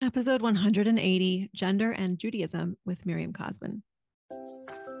episode 180, Gender and Judaism with Miriam Cosman.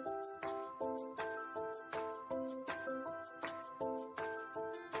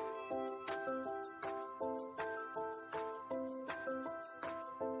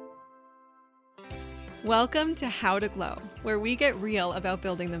 Welcome to How to Glow, where we get real about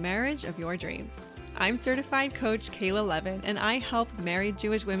building the marriage of your dreams. I'm certified coach Kayla Levin, and I help married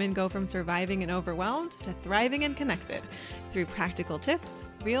Jewish women go from surviving and overwhelmed to thriving and connected through practical tips,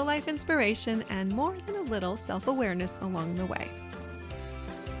 real-life inspiration, and more than a little self-awareness along the way.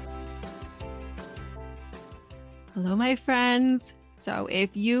 Hello, my friends. So if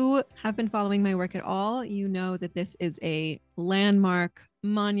you have been following my work at all, you know that this is a landmark,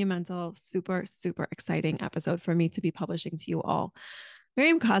 monumental, super, super exciting episode for me to be publishing to you all.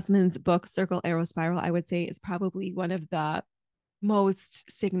 Miriam Cosman's book, Circle, Arrow, Spiral, I would say is probably one of the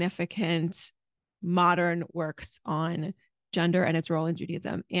most significant modern works on gender and its role in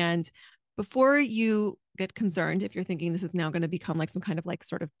Judaism. And before you get concerned, if you're thinking this is now going to become like some kind of like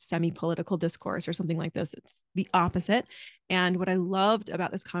sort of semi-political discourse or something like this, it's the opposite. And what I loved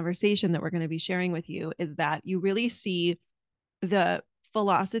about this conversation that we're going to be sharing with you is that you really see the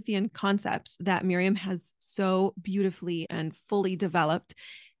philosophy and concepts that Miriam has so beautifully and fully developed,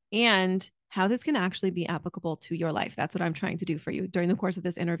 and how this can actually be applicable to your life. That's what I'm trying to do for you during the course of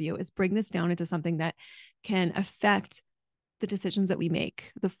this interview, is bring this down into something that can affect the decisions that we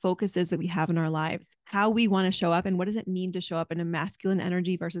make, the focuses that we have in our lives, how we want to show up, and what does it mean to show up in a masculine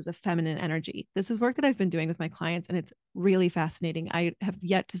energy versus a feminine energy. This is work that I've been doing with my clients, and it's really fascinating. I have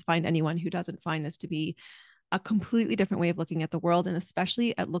yet to find anyone who doesn't find this to be a completely different way of looking at the world, and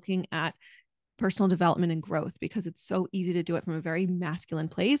especially at looking at personal development and growth, because it's so easy to do it from a very masculine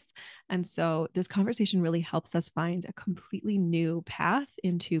place. And so this conversation really helps us find a completely new path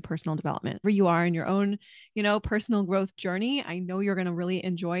into personal development. Where you are in your own, personal growth journey, I know you're going to really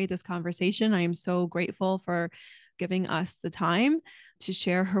enjoy this conversation. I am so grateful for giving us the time to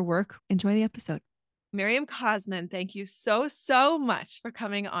share her work. Enjoy the episode. Miriam Cosman, thank you so, so much for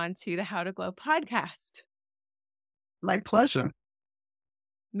coming on to the How to Glow podcast. My pleasure.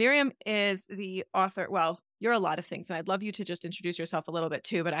 Miriam is the author. Well, you're a lot of things, and I'd love you to just introduce yourself a little bit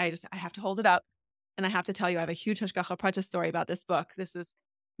too, but I have to hold it up, and I have to tell you, I have a huge Hashgacha Pratis story about this book. This is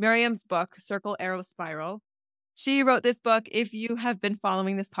Miriam's book, Circle, Arrow, Spiral. She wrote this book. If you have been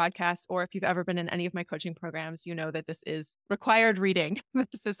following this podcast, or if you've ever been in any of my coaching programs, you know that this is required reading.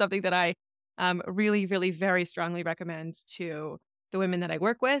 This is something that I really, really very strongly recommend to the women that I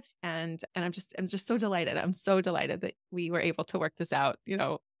work with. And I'm just so delighted. I'm so delighted that we were able to work this out,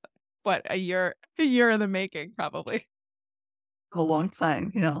 a year in the making, probably. A long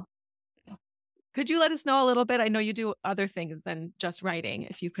time, Could you let us know a little bit? I know you do other things than just writing.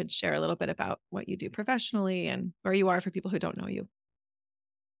 If you could share a little bit about what you do professionally and where you are for people who don't know you.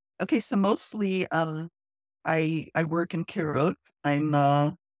 Okay, so mostly I work in Kirut.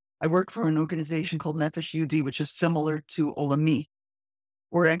 I work for an organization called Nefesh Yehudi, which is similar to Olami,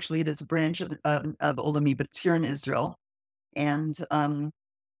 or actually it is a branch of Olami, but it's here in Israel. And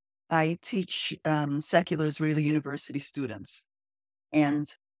I teach secular Israeli university students.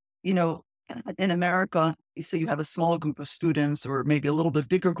 And, in America, so you have a small group of students, or maybe a little bit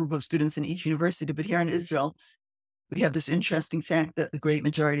bigger group of students in each university. But here in Israel, we have this interesting fact that the great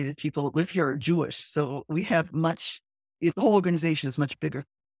majority of the people that live here are Jewish. So we have the whole organization is much bigger.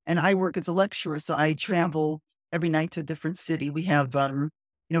 And I work as a lecturer, so I travel every night to a different city. We have,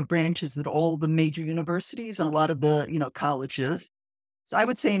 branches at all the major universities and a lot of the, colleges. So I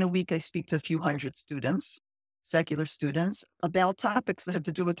would say in a week, I speak to a few hundred students, secular students, about topics that have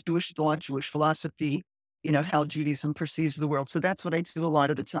to do with Jewish thought, Jewish philosophy, how Judaism perceives the world. So that's what I do a lot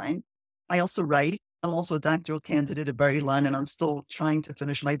of the time. I also write. I'm also a doctoral candidate at Bar-Ilan, and I'm still trying to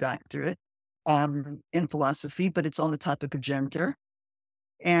finish my doctorate in philosophy, but it's on the topic of gender.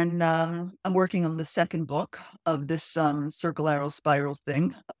 And I'm working on the second book of this Circle, Arrow, Spiral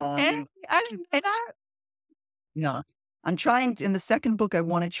thing. I didn't know that. Yeah. In the second book, I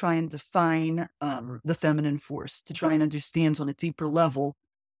want to try and define the feminine force, to try and understand on a deeper level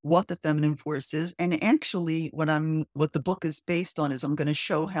what the feminine force is. And actually what the book is based on is I'm going to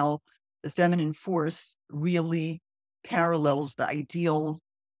show how the feminine force really parallels the ideal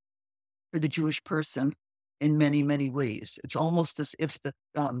for the Jewish person in many, many ways. It's almost as if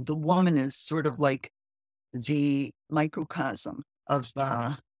the woman is sort of like the microcosm of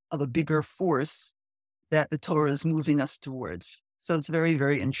a bigger force that the Torah is moving us towards. So it's very,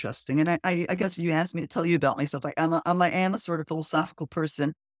 very interesting. And I guess if you asked me to tell you about myself, I am a sort of philosophical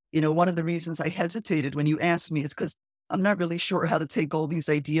person. One of the reasons I hesitated when you asked me is because I'm not really sure how to take all these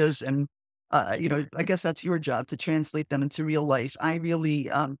ideas and I guess that's your job to translate them into real life. I really,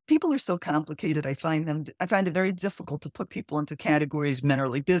 people are so complicated. I find it very difficult to put people into categories. Men are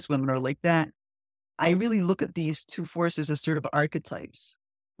like this, women are like that. I really look at these two forces as sort of archetypes.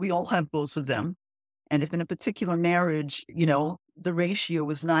 We all have both of them. And if in a particular marriage, the ratio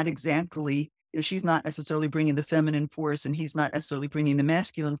is not exactly, she's not necessarily bringing the feminine force and he's not necessarily bringing the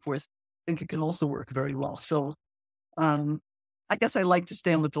masculine force, I think it can also work very well. So, um, I guess I like to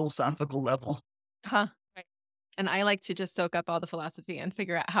stay on the philosophical level. Huh. Right. And I like to just soak up all the philosophy and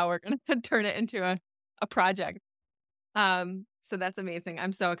figure out how we're going to turn it into a project. So that's amazing.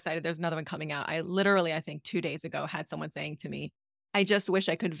 I'm so excited. There's another one coming out. I literally, I think 2 days ago had someone saying to me, I just wish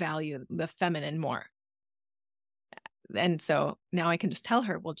I could value the feminine more. And so now I can just tell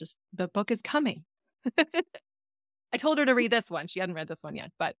her, well, just the book is coming. I told her to read this one. She hadn't read this one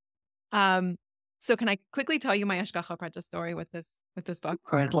yet, but so can I quickly tell you my Hashgacha Pratis story with this book?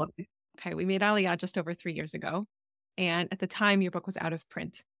 All right, love you. Okay, we made Aliyah just over 3 years ago, and at the time your book was out of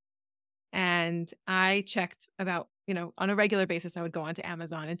print. And I checked about, on a regular basis, I would go onto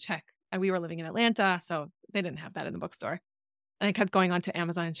Amazon and check. And we were living in Atlanta, so they didn't have that in the bookstore. And I kept going onto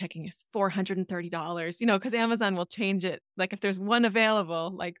Amazon and checking it's $430, because Amazon will change it. Like if there's one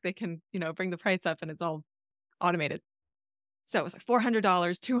available, like they can, bring the price up and it's all automated. So it was like $400,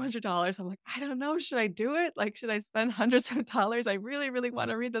 $200. I'm like, I don't know. Should I do it? Like, should I spend hundreds of dollars? I really, really want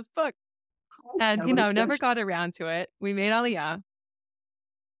to read this book. And, never got around to it. We made Aliyah.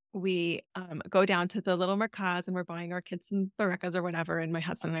 We go down to the little Merkaz and we're buying our kids some barekas or whatever. And my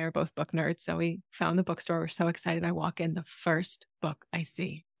husband and I are both book nerds. So we found the bookstore. We're so excited. I walk in. The first book I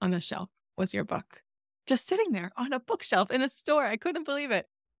see on the shelf was your book. Just sitting there on a bookshelf in a store. I couldn't believe it.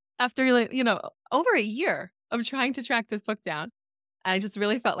 After, over a year of trying to track this book down. I just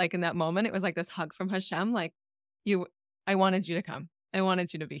really felt like in that moment, it was like this hug from Hashem. Like I wanted you to come. I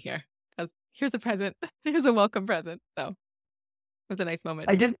wanted you to be here because here's a present. Here's a welcome present. So it was a nice moment.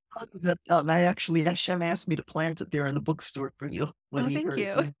 I didn't know that. Hashem asked me to plant it there in the bookstore for you. Thank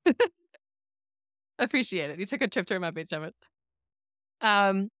you. Appreciate it. You took a trip to Ramat Beit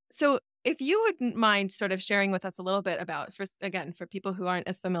Shemesh. So if you wouldn't mind sort of sharing with us a little bit about, for people who aren't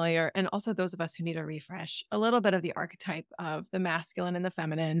as familiar, and also those of us who need a refresh, a little bit of the archetype of the masculine and the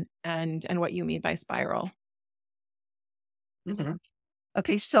feminine and what you mean by spiral. Mm-hmm.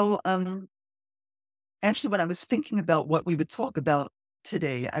 Okay. So, actually, when I was thinking about what we would talk about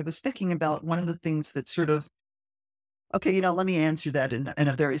today, I was thinking about one of the things that sort of, let me answer that in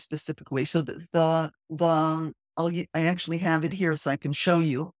a very specific way. So I actually have it here so I can show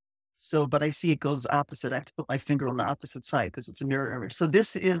you. So, but I see it goes opposite. I have to put my finger on the opposite side because it's a mirror image. So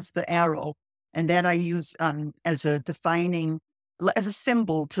this is the arrow, and that I use as a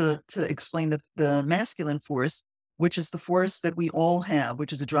symbol to explain the masculine force, which is the force that we all have,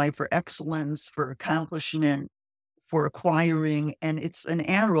 which is a drive for excellence, for accomplishment, for acquiring. And it's an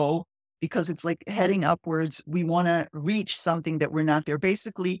arrow because it's like heading upwards. We want to reach something that we're not there.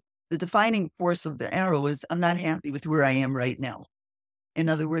 Basically, the defining force of the arrow is I'm not happy with where I am right now. In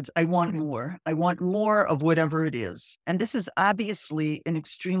other words, I want more. I want more of whatever it is. And this is obviously an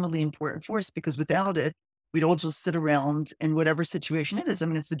extremely important force because without it, we'd all just sit around in whatever situation it is. I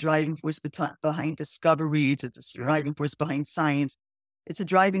mean, it's the driving force behind discovery. It's the driving force behind science. It's a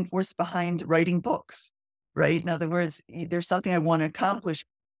driving force behind writing books, right? In other words, there's something I want to accomplish.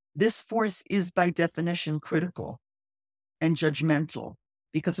 This force is by definition critical and judgmental.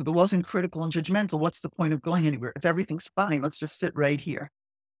 Because if it wasn't critical and judgmental, what's the point of going anywhere? If everything's fine, let's just sit right here.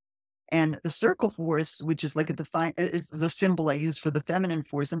 And the circle force, which is like it's the symbol I use for the feminine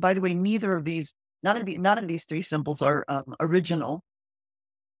force. And by the way, none of these three symbols are original.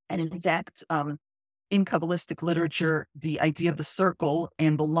 And in fact, in Kabbalistic literature, the idea of the circle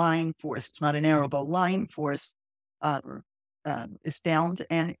and the line force, it's not an arrow, but line force, is found,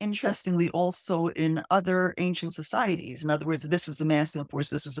 and interestingly, also in other ancient societies. In other words, this is the masculine force,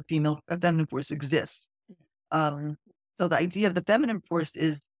 this is a feminine force exists. So the idea of the feminine force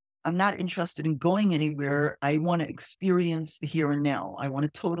is I'm not interested in going anywhere. I want to experience the here and now. I want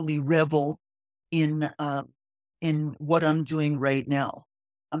to totally revel in what I'm doing right now.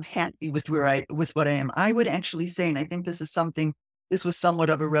 I'm happy with what I am. I would actually say, and I think this was somewhat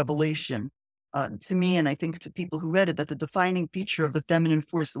of a revelation to me, and I think to people who read it, that the defining feature of the feminine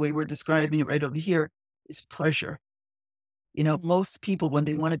force, the way we're describing it right over here, is pleasure. Most people, when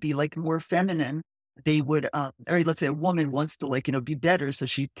they want to be like more feminine, they would, or let's say a woman wants to be better. So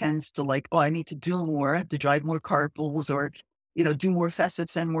she tends to I need to do more, to drive more carpools or, do more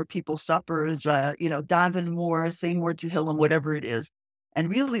facets and more people suppers, daven more, say more Tehillim, whatever it is. And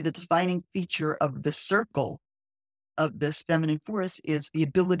really the defining feature of the circle of this feminine force is the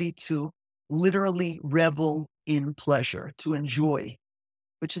ability to literally revel in pleasure, to enjoy,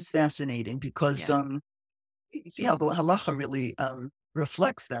 which is fascinating because Yeah. yeah, the halacha really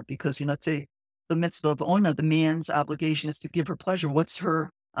reflects that because, say the mitzvah of Ona, the man's obligation is to give her pleasure. What's her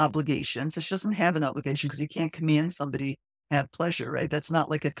obligation? So she doesn't have an obligation because you can't command somebody to have pleasure, right? That's not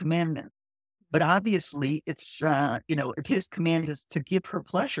like a commandment. But obviously it's, if his command is to give her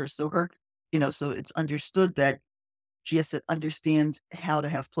pleasure. So so it's understood that she has to understand how to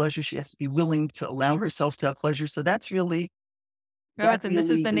have pleasure. She has to be willing to allow herself to have pleasure. So And this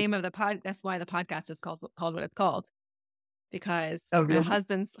is the is, name of the pod. That's why the podcast is called what it's called. Because oh, my really?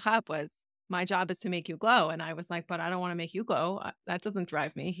 husband's chap was, my job is to make you glow. And I was like, but I don't want to make you glow. That doesn't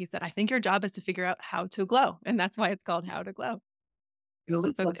drive me. He said, I think your job is to figure out how to glow. And that's why it's called How to Glow.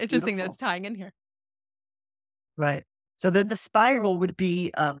 Really? So it's That's interesting that beautiful. it's tying in here. Right. So then the spiral would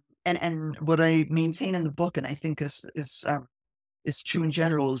be, and what I maintain in the book, and I think is true in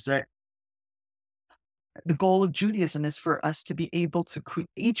general, is that the goal of Judaism is for us to be able to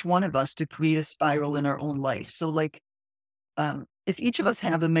each one of us to create a spiral in our own life. So like, if each of us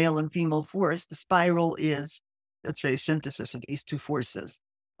have a male and female force, the spiral is, let's say, a synthesis of these two forces.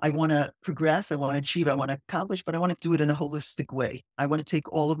 I want to progress, I want to achieve, I want to accomplish, but I want to do it in a holistic way. I want to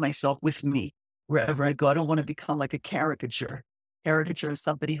take all of myself with me wherever I go. I don't want to become like a caricature. Caricature is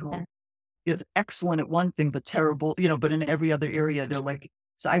somebody who is excellent at one thing, but terrible, but in every other area, they're like,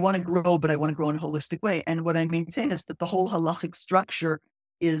 so I want to grow, but I want to grow in a holistic way. And what I maintain is that the whole halachic structure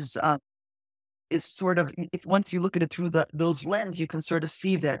is, sort of, if once you look at it through those lens, you can sort of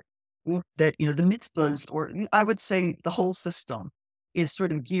see that the mitzvahs, or I would say the whole system, is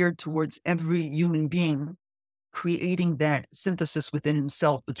sort of geared towards every human being creating that synthesis within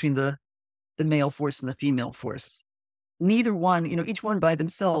himself between the male force and the female force. Neither one, each one by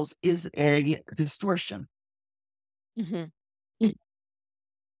themselves is a distortion. Mm-hmm.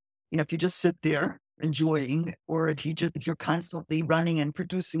 If you just sit there enjoying, or if you're constantly running and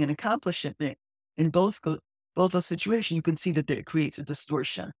producing and accomplishing it, in both those situations, you can see that it creates a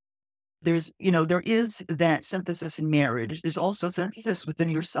distortion. There is that synthesis in marriage. There's also synthesis within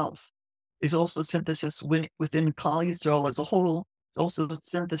yourself. There's also synthesis within Klal Yisrael as a whole. There's also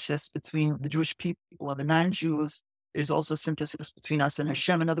synthesis between the Jewish people and the non-Jews. There's also synthesis between us and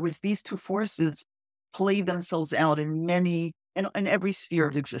Hashem. In other words, these two forces play themselves out in every sphere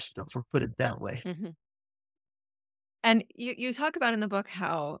of existence, or put it that way. Mm-hmm. And you talk about in the book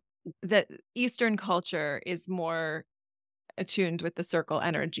how the Eastern culture is more attuned with the circle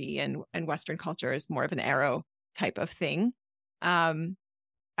energy, and Western culture is more of an arrow type of thing.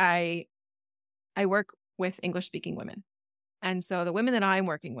 I work with English speaking women. And so the women that I'm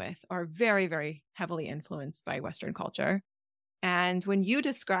working with are very, very heavily influenced by Western culture. And when you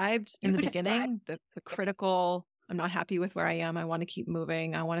described in the beginning the critical, I'm not happy with where I am, I want to keep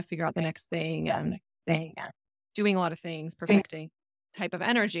moving, I want to figure out the next thing, and doing a lot of things, perfecting type of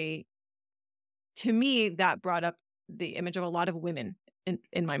energy, to me, that brought up the image of a lot of women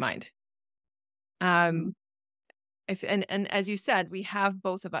in my mind. And as you said, we have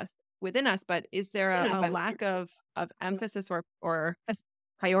both of us within us, but is there a lack of emphasis or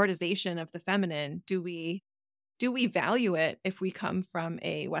prioritization of the feminine? Do we value it if we come from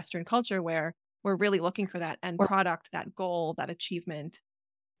a Western culture where we're really looking for that end product, that goal, that achievement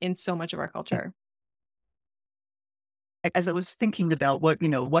in so much of our culture? As I was thinking about what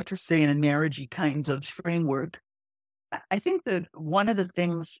to say in a marriagey kind of framework, I think that one of the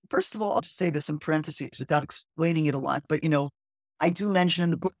things, first of all, I'll just say this in parentheses without explaining it a lot, but I do mention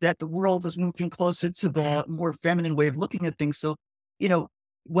in the book that the world is moving closer to the more feminine way of looking at things. So,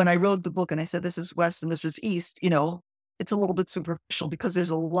 when I wrote the book and I said, this is West and this is East, it's a little bit superficial because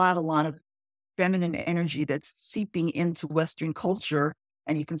there's a lot of feminine energy that's seeping into Western culture.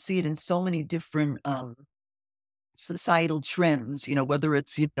 And you can see it in so many different societal trends, whether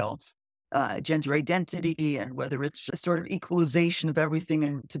it's, gender identity, and whether it's a sort of equalization of everything,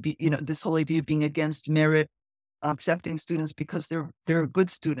 and to be, this whole idea of being against merit, accepting students because they're good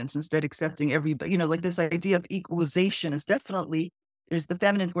students instead accepting everybody, like this idea of equalization is definitely, there's the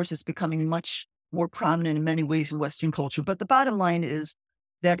feminine force is becoming much more prominent in many ways in Western culture. But the bottom line is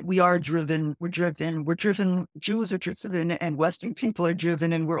that we're driven, Jews are driven, and Western people are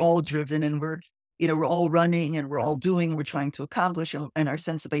driven, and we're all driven, and we're all running, and we're all doing, we're trying to accomplish, and our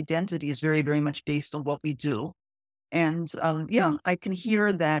sense of identity is very, very much based on what we do. And I can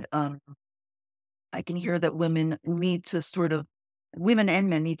hear that, women need to women and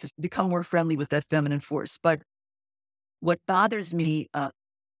men need to become more friendly with that feminine force. But what bothers me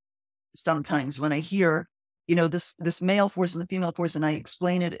sometimes when I hear, this male force and the female force, and I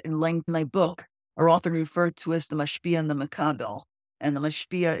explain it in length in my book, are often referred to as the mashpia and the makabel. and the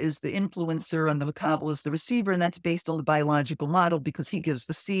mashpia is the influencer, and the makabel is the receiver, and that's based on the biological model because he gives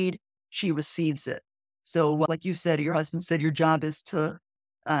the seed, she receives it. So, like you said, your husband said your job is to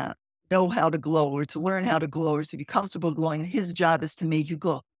uh, know how to glow or to learn how to glow or to be comfortable glowing. His job is to make you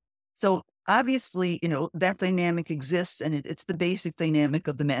glow. So obviously, that dynamic exists, and it's the basic dynamic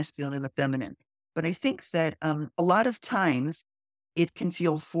of the masculine and the feminine. But I think that a lot of times it can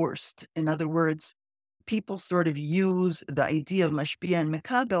feel forced. In other words, people sort of use the idea of mashpia and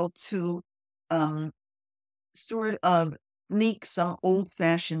mekabel to um, sort of sneak some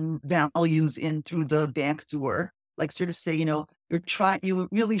old-fashioned values in through the back door. Like sort of say, you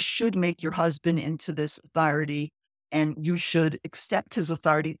really should make your husband into this authority, and you should accept his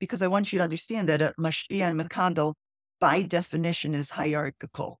authority, because I want you to understand that mashpia and mekabel, by definition, is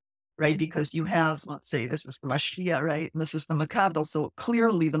hierarchical, right? Because you have, let's say, this is the mashpia, right? And this is the mekabel. So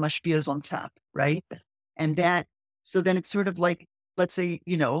clearly the mashpia is on top, right? And so then it's sort of like, let's say,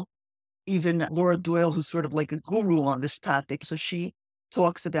 even Laura Doyle, who's sort of like a guru on this topic. So she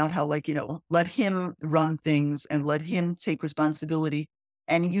talks about how, like, let him run things and let him take responsibility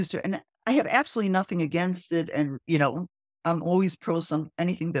and use her. And I have absolutely nothing against it. And, I'm always pro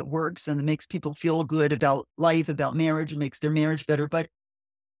anything that works and makes people feel good about life, about marriage, and makes their marriage better. But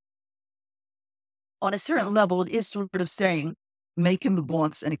on a certain level, it is sort of saying, make him the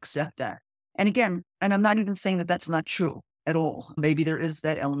boss and accept that. And again, and I'm not even saying that that's not true at all. Maybe there is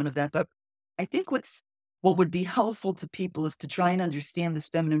that element of that, but I think what would be helpful to people is to try and understand this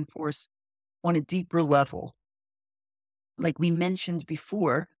feminine force on a deeper level. Like we mentioned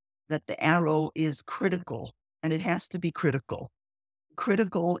before, that the arrow is critical, and it has to be critical.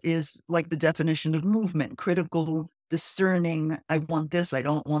 Critical is like the definition of movement, critical, discerning, I want this, I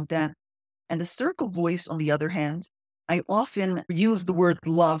don't want that. And the circle voice, on the other hand, I often use the word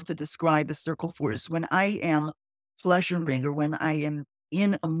love to describe the circle force. When I am pleasuring, or when I am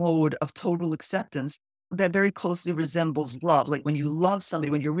in a mode of total acceptance, that very closely resembles love. Like when you love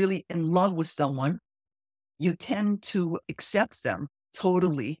somebody, when you're really in love with someone, you tend to accept them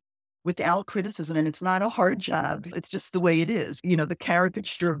totally without criticism. And it's not a hard job. It's just the way it is. The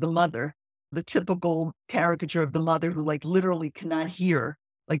caricature of the mother, the typical caricature of the mother who like literally cannot hear.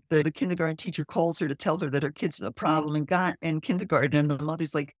 Like the kindergarten teacher calls her to tell her that her kid's a problem in kindergarten. And the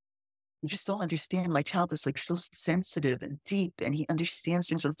mother's like, you just don't understand. My child is like so sensitive and deep, and he understands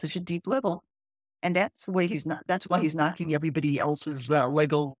things on such a deep level. And that's why he's knocking everybody else's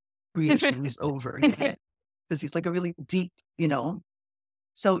Lego creations over. Because he's like a really deep.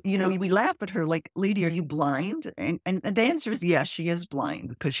 So, we laugh at her like, lady, are you blind? And the answer is yes, she is blind,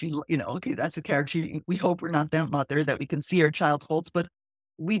 because okay, that's a character. We hope we're not that mother, that we can see our child faults, but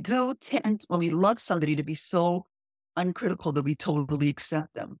we do tend, when we love somebody, to be so uncritical that we totally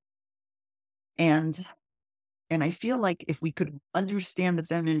accept them. And I feel like if we could understand the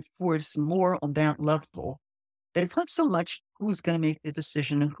feminine force more on that level, that it's not so much who's going to make the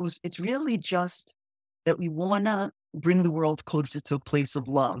decision and it's really just that we want to bring the world closer to a place of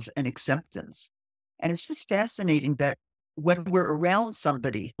love and acceptance. And it's just fascinating that when we're around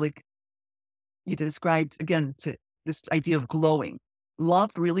somebody, like you described again, to this idea of glowing,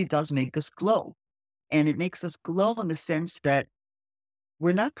 love really does make us glow. And it makes us glow in the sense that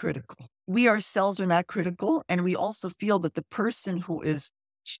we're not critical. We ourselves are not critical. And we also feel that the person who is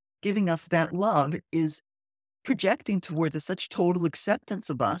giving us that love is projecting towards us such total acceptance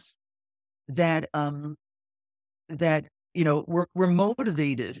of us that we're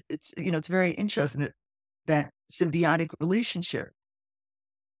motivated. It's very interesting that symbiotic relationship.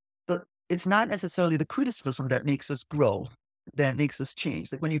 But it's not necessarily the criticism that makes us grow, that makes us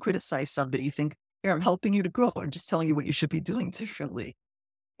change. Like when you criticize somebody, you think, here, I'm helping you to grow. I'm just telling you what you should be doing differently.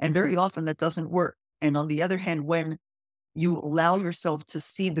 And very often that doesn't work. And on the other hand, when you allow yourself to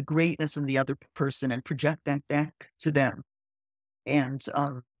see the greatness in the other person and project that back to them and,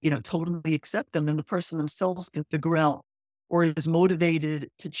 totally accept them, then the person themselves can figure out, or is motivated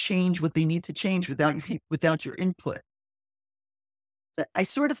to change what they need to change without your input. I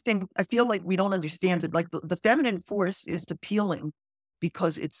sort of think, I feel like we don't understand it. Like the feminine force is appealing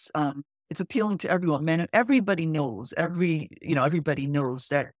because it's appealing to everyone. Man, everybody knows, everybody knows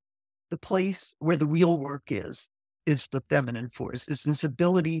that the place where the real work is the feminine force. Is this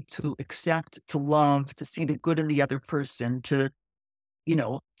ability to accept, to love, to see the good in the other person, to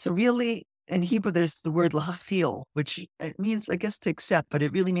really, in Hebrew, there's the word lahafil, which it means, I guess, to accept, but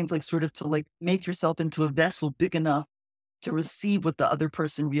it really means like sort of to like make yourself into a vessel big enough to receive what the other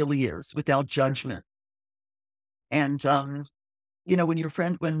person really is without judgment. And, when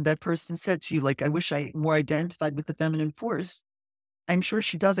that person said to you, like, I wish I more identified with the feminine force, I'm sure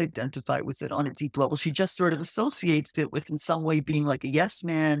she does identify with it on a deep level. She just sort of associates it with in some way being like a yes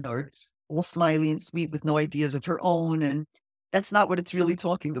man or all smiley and sweet with no ideas of her own. And that's not what it's really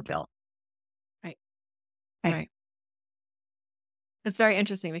talking about. Right. Right. Right. It's very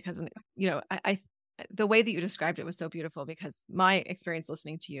interesting because when, the way that you described it was so beautiful because my experience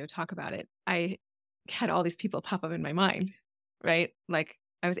listening to you talk about it, I had all these people pop up in my mind, right? Like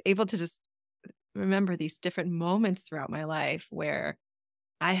I was able to just remember these different moments throughout my life where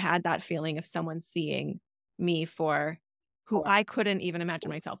I had that feeling of someone seeing me for who I couldn't even imagine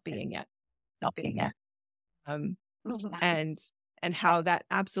myself being yet. Um, and how that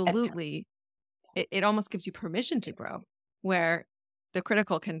absolutely it almost gives you permission to grow, where the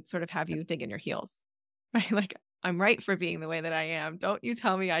critical can sort of have you dig in your heels, right? Like I'm right for being the way that I am. Don't you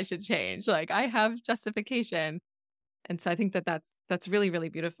tell me I should change. Like I have justification, and so I think that that's really really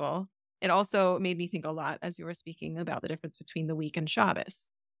beautiful. It also made me think a lot as you were speaking about the difference between the week and Shabbos,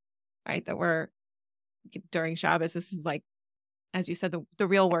 right? That we're during Shabbos. This is like, as you said, the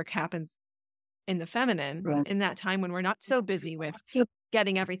real work happens in the feminine Right. in that time when we're not so busy with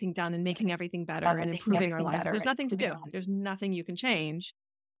getting everything done and making everything better and improving our lives. There's nothing to do. There's nothing you can change.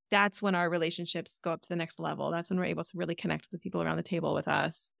 That's when our relationships go up to the next level. That's when we're able to really connect with the people around the table with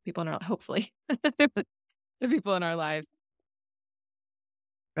us, people in our, hopefully, the people in our lives.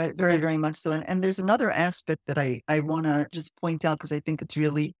 Right. Very, very much so. And there's another aspect that I want to just point out because I think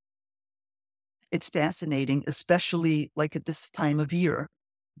it's fascinating, especially like at this time of year,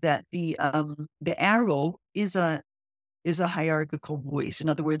 that the arrow is a hierarchical voice. In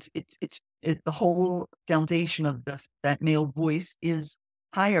other words, it's the whole foundation of that male voice is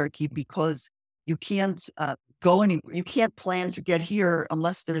hierarchy because you can't go anywhere. You can't plan to get here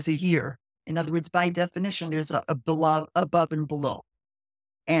unless there's a here. In other words, by definition, there's a below, above and below,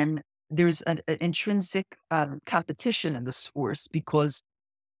 and there's an intrinsic competition in this force because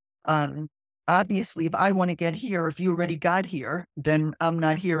um, obviously, if I want to get here, if you already got here, then I'm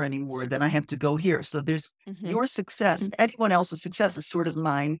not here anymore. Then I have to go here. So there's your success. Anyone else's success is sort of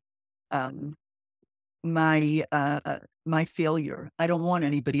mine. Um, my failure. I don't want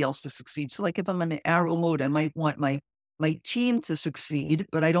anybody else to succeed. So like if I'm in an arrow mode, I might want my team to succeed,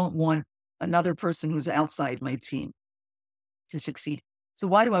 but I don't want another person who's outside my team to succeed. So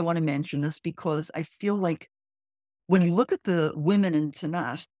why do I want to mention this? Because I feel like when you look at the women in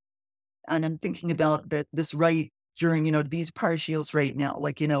Tanakh, and I'm thinking about that this right during, these partials right now,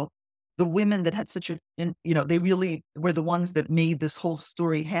 like, the women that had such they really were the ones that made this whole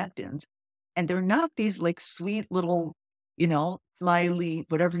story happen. And they're not these like sweet little, smiley,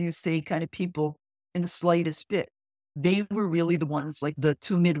 whatever you say kind of people in the slightest bit. They were really the ones like the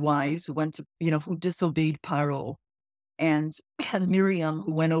two midwives who went to, who disobeyed Paro and Miriam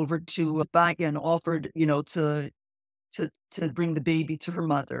who went over to Baga and offered, to bring the baby to her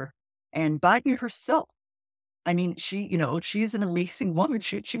mother. And Baga herself, I mean, she's an amazing woman.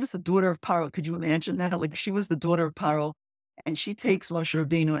 She was the daughter of Paro. Could you imagine that? Like she was the daughter of Paro, and she takes Moshe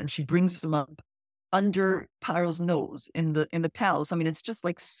Rabbeinu and she brings him up under Paro's nose in the palace. I mean, it's just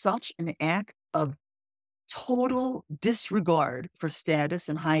like such an act of total disregard for status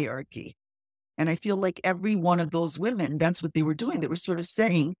and hierarchy. And I feel like every one of those women, that's what they were doing. They were sort of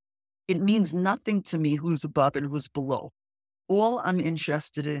saying, it means nothing to me who's above and who's below. All I'm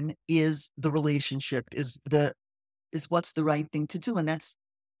interested in is the relationship, is what's the right thing to do. And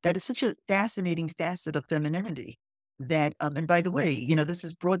that is such a fascinating facet of femininity that, and by the way, this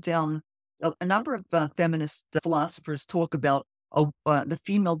is brought down, a number of feminist philosophers talk about the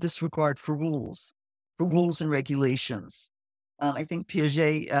female disregard for rules and regulations. I think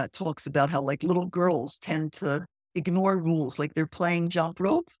Piaget talks about how like little girls tend to ignore rules, like they're playing jump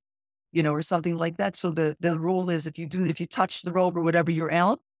rope, or something like that. So the rule is if you touch the rope or whatever, you're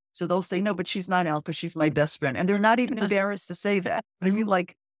out. So they'll say, no, but she's not out because she's my best friend. And they're not even embarrassed to say that. But I mean,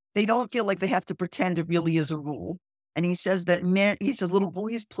 like, they don't feel like they have to pretend it really is a rule. And he says that he's a little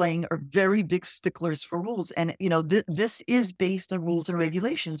boys playing are very big sticklers for rules. And, this is based on rules and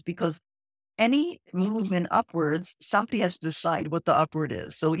regulations because any movement upwards, somebody has to decide what the upward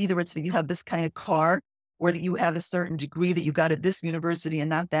is. So either it's that you have this kind of car or that you have a certain degree that you got at this university and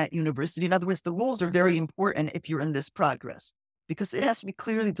not that university. In other words, the rules are very important if you're in this progress because it has to be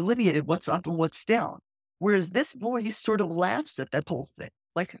clearly delineated what's up and what's down. Whereas this boy, he sort of laughs at that whole thing.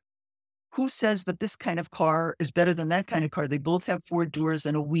 Like, who says that this kind of car is better than that kind of car? They both have four doors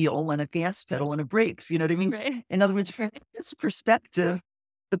and a wheel and a gas pedal and a brakes. You know what I mean? Right. In other words, from this perspective,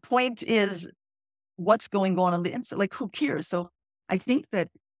 the point is what's going on the inside. Like, who cares? So I think that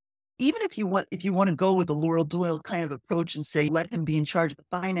even if you want to go with the Laurel Doyle kind of approach and say, let him be in charge of the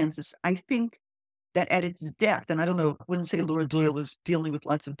finances, I think that at its depth, and I don't know, I wouldn't say Laura Doyle is dealing with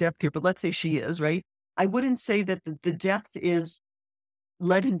lots of depth here, but let's say she is, right? I wouldn't say that the depth is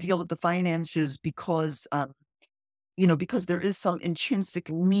let him deal with the finances because, because there is some intrinsic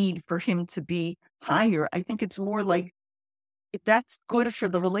need for him to be higher. I think it's more like, if that's good for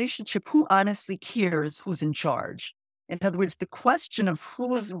the relationship, who honestly cares who's in charge? In other words, the question of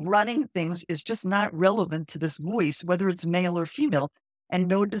who is running things is just not relevant to this voice, whether it's male or female. And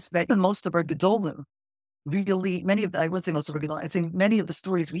notice that most of our Gedolim, really, many of the, I wouldn't say most of our Gedolim, I think many of the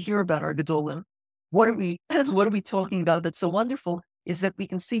stories we hear about our Gedolim, what are we, what are we talking about that's so wonderful is that we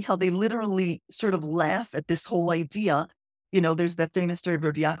can see how they literally sort of laugh at this whole idea. There's that famous story of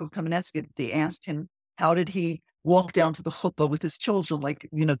Rabbi Yaakov Kamenetsky. They asked him, how did he walk down to the chuppah with his children, like,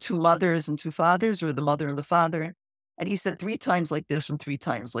 two mothers and two fathers, or the mother and the father? And he said 3 times like this and 3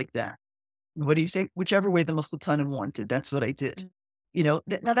 times like that. What do you say? Whichever way the Mechutanim wanted, that's what I did. Now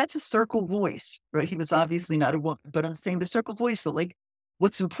that's a circle voice, right? He was obviously not a woman, but I'm saying the circle voice. So, like,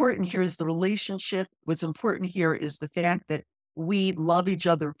 what's important here is the relationship. What's important here is the fact that we love each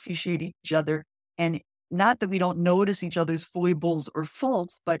other, appreciate each other, and not that we don't notice each other's foibles or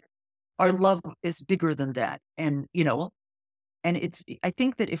faults, but our love is bigger than that. And, I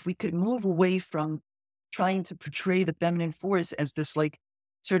think that if we could move away from trying to portray the feminine force as this, like,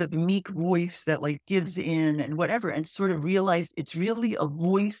 sort of meek voice that, like, gives in and whatever, and sort of realize it's really a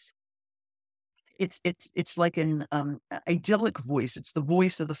voice. It's like an idyllic voice. It's the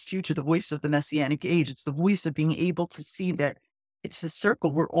voice of the future, the voice of the Messianic age. It's the voice of being able to see that it's a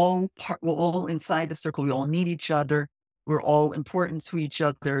circle. We're all inside the circle. We all need each other. We're all important to each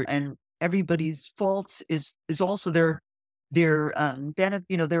other, and everybody's faults is also their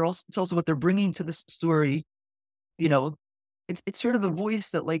benefit. They're also, it's also what they're bringing to this story. It's sort of a voice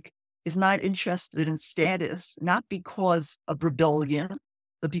that, like, is not interested in status, not because of rebellion,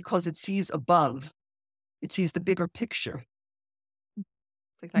 but because it sees above. It sees the bigger picture. It's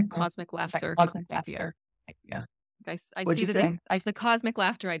like that cosmic laughter idea. Yeah. I What'd see you say? the cosmic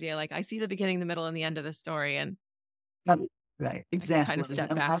laughter idea. Like, I see the beginning, the middle, and the end of the story, and Right. I can Exactly. kind of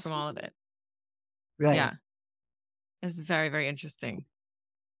step back from all of it. Right. Yeah, it's very, very interesting.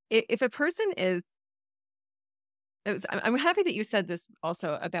 If a person is, I'm happy that you said this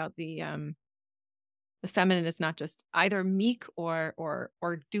also about the feminine is not just either meek or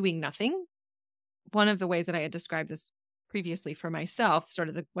doing nothing. One of the ways that I had described this previously for myself, sort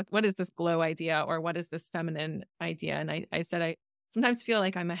of what is this glow idea, or what is this feminine idea? And I said, I sometimes feel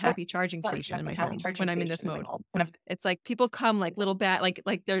like I'm a happy charging station in my home when I'm in this mode. It's like people come like little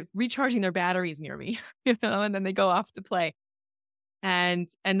like they're recharging their batteries near me, and then they go off to play. And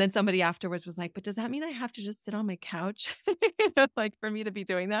then somebody afterwards was like, but does that mean I have to just sit on my couch, like, for me to be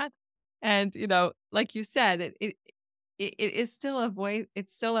doing that? And, like you said, it is still a voice.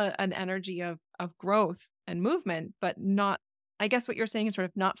 It's still an energy of growth and movement, but not, I guess what you're saying is sort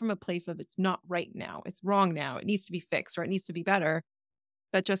of not from a place of it's not right now, it's wrong now, it needs to be fixed, or it needs to be better,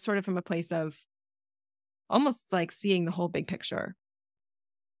 but just sort of from a place of almost like seeing the whole big picture.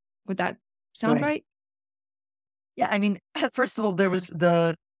 Would that sound right? Yeah. I mean, first of all, there was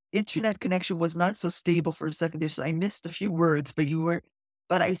the internet connection was not so stable for a second there. So I missed a few words,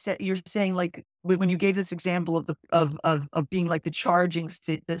 but I said, you're saying, like, when you gave this example of of being like the charging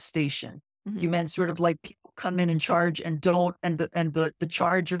the station, you Mhm. meant sort of like people come in and charge and don't, and the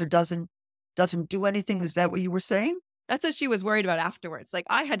charger doesn't do anything. Is that what you were saying? That's what she was worried about afterwards. Like,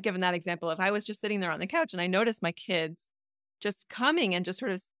 I had given that example of, I was just sitting there on the couch and I noticed my kids just coming and just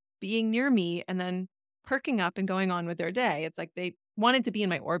sort of being near me and then perking up and going on with their day. It's like they wanted to be in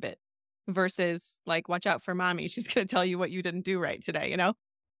my orbit versus like, watch out for mommy. She's going to tell you what you didn't do right today,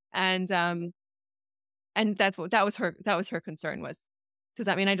 And that was her concern was, does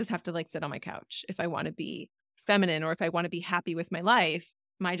that mean I just have to like sit on my couch if I want to be feminine, or if I want to be happy with my life?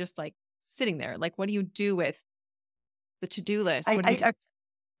 Am I just like sitting there? Like, what do you do with the to-do list? I What do you I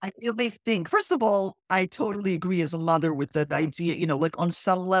I really think, first of all, I totally agree as a mother with that idea, like, on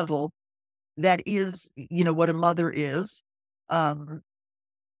some level, that is, what a mother is. Um,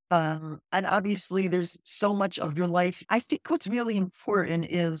 and obviously there's so much of your life. I think what's really important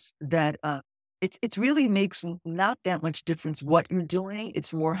is that, it really makes not that much difference what you're doing.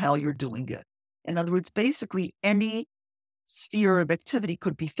 It's more how you're doing it. In other words, basically any sphere of activity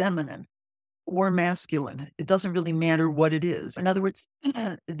could be feminine or masculine. It doesn't really matter what it is. In other words,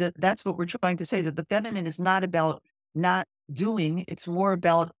 that's what we're trying to say, that the feminine is not about not doing. It's more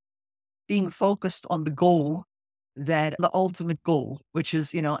about being focused on the goal, that the ultimate goal, which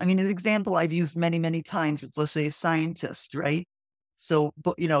is, I mean, an example I've used many, many times, it's, let's say, a scientist, right? So,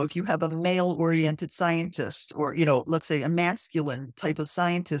 but, if you have a male oriented scientist, or, let's say a masculine type of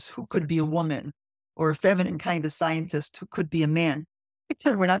scientist who could be a woman, or a feminine kind of scientist who could be a man.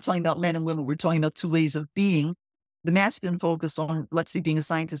 We're not talking about men and women. We're talking about two ways of being. The masculine focus on, let's say, being a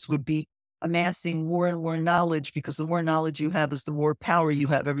scientist would be amassing more and more knowledge, because the more knowledge you have is the more power you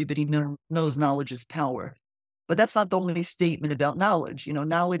have. Everybody knows knowledge is power. But that's not the only statement about knowledge.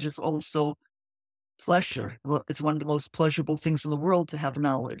 Knowledge is also pleasure. It's one of the most pleasurable things in the world to have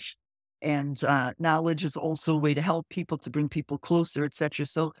knowledge. And knowledge is also a way to help people, to bring people closer, etc.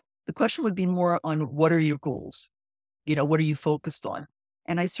 So the question would be more on, what are your goals? What are you focused on?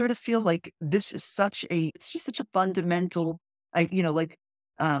 And I sort of feel like this is it's just such a fundamental,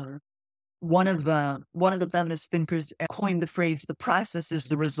 one of the feminist thinkers coined the phrase, the process is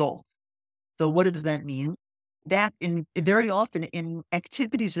the result. So what does that mean? That very often in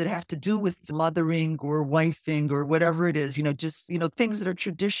activities that have to do with mothering or wifing or whatever it is, things that are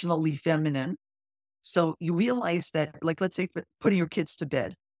traditionally feminine. So you realize that, like, let's say putting your kids to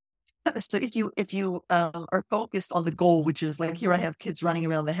bed. So if you are focused on the goal, which is like, here I have kids running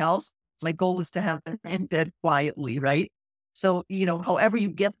around the house. My goal is to have them in bed quietly, right? So, however you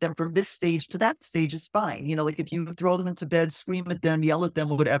get them from this stage to that stage is fine. Like if you throw them into bed, scream at them, yell at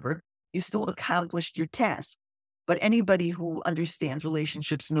them or whatever, you still accomplished your task. But anybody who understands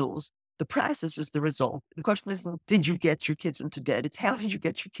relationships knows the process is the result. The question isn't, did you get your kids into bed? It's, how did you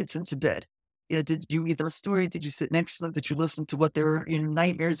get your kids into bed? Did you read them a story? Did you sit next to them? Did you listen to what their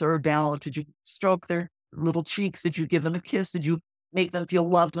nightmares are about? Did you stroke their little cheeks? Did you give them a kiss? Did you make them feel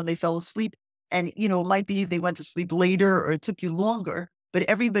loved when they fell asleep? And, it might be they went to sleep later or it took you longer, but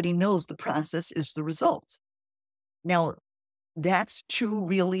everybody knows the process is the result. Now, that's true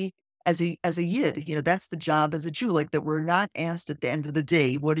really as a Yid. That's the job as a Jew, like that we're not asked at the end of the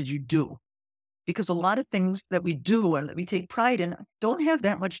day, what did you do? Because a lot of things that we do and that we take pride in don't have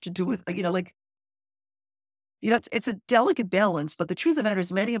that much to do with, it's a delicate balance, but the truth of the matter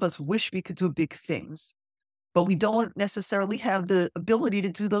is many of us wish we could do big things, but we don't necessarily have the ability to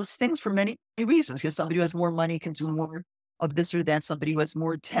do those things for many reasons. Because somebody who has more money can do more of this or that. Somebody who has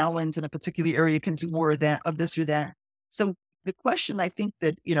more talent in a particular area can do more of this or that. So the question, I think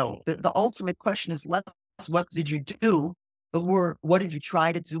that, the ultimate question is less, what did you do? But more, what did you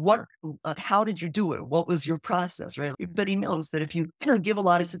try to do? How did you do it? What was your process, right? Everybody knows that if you give a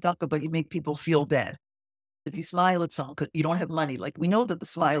lot of tzedakah, but you make people feel bad. If you smile at someone because you don't have money, like we know that the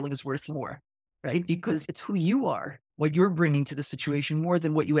smiling is worth more, right? Because it's who you are, what you're bringing to the situation more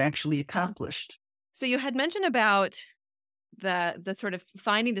than what you actually accomplished. So you had mentioned about the sort of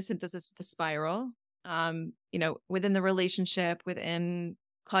finding the synthesis of the spiral, within the relationship, within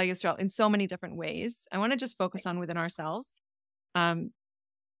Klal Yisrael in so many different ways. I want to just focus on within ourselves,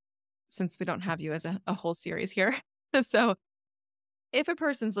 since we don't have you as a whole series here. So if a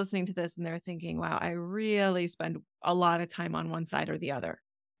person's listening to this and they're thinking, wow, I really spend a lot of time on one side or the other.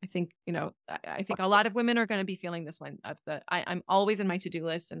 I think, I think a lot of women are going to be feeling this one of I'm always in my to-do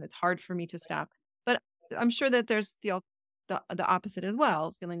list and it's hard for me to stop. But I'm sure that there's the opposite as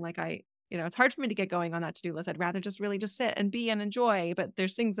well, feeling like it's hard for me to get going on that to-do list. I'd rather just really just sit and be and enjoy, but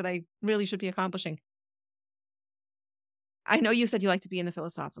there's things that I really should be accomplishing. I know you said you like to be in the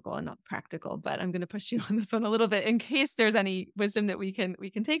philosophical and not the practical, but I'm going to push you on this one a little bit in case there's any wisdom that we can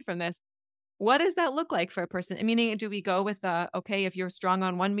take from this. What does that look like for a person? Meaning, do we go with okay, if you're strong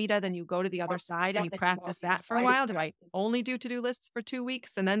on one mita, then you go to the other side and you practice that for a while? Do I only do to-do lists for 2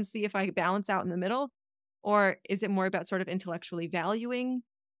 weeks and then see if I balance out in the middle? Or is it more about sort of intellectually valuing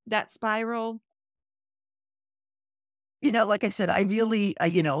that spiral? Like I said, I really,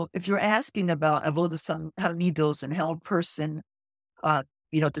 if you're asking about avodas hamiddos and how a person,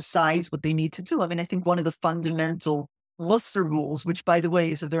 decides what they need to do. I think one of the fundamental Musar rules, which by the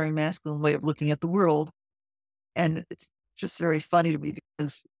way is a very masculine way of looking at the world, and it's just very funny to me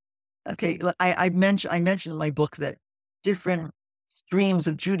because, okay, I mentioned in my book that different streams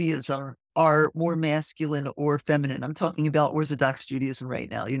of Judaism are more masculine or feminine. I'm talking about Orthodox Judaism right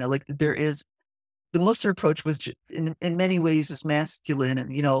now. Like there is. The Musar approach was in many ways is masculine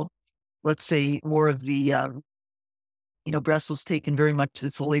and, let's say more of the, Breslov's taken very much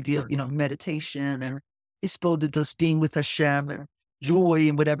this whole idea of, meditation and Isbodedus, being with Hashem and joy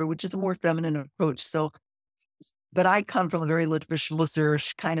and whatever, which is a more feminine approach. So, but I come from a very Litvish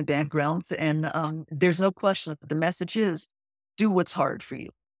Musar kind of background and there's no question that the message is do what's hard for you.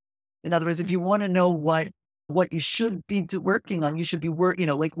 In other words, if you want to know what you should be working on, you should be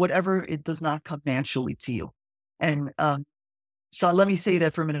like whatever, it does not come naturally to you. And so let me say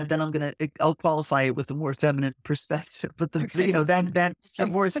that for a minute, then I'll qualify it with a more feminine perspective. But that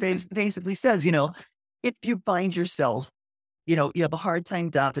Morris basically says, if you find yourself, you have a hard time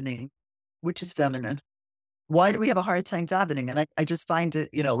davening, which is feminine, why do we have a hard time davening? And I just find it,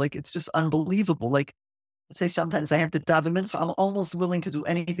 like it's just unbelievable. Like, say sometimes I have to daven mincha, I'm almost willing to do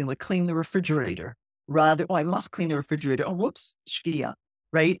anything, like clean the refrigerator. Rather, oh, I must clean the refrigerator. Oh, whoops, shkia.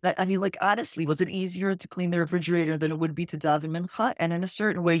 Right? I mean, like honestly, was it easier to clean the refrigerator than it would be to daven mincha? And in a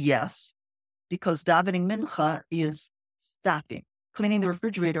certain way, yes, because davening mincha is stopping. Cleaning the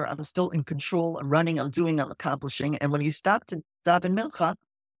refrigerator, I'm still in control. I'm running, I'm doing, I'm accomplishing. And when you stop to daven mincha,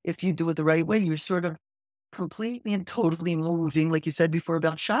 if you do it the right way, you're sort of completely and totally moving, like you said before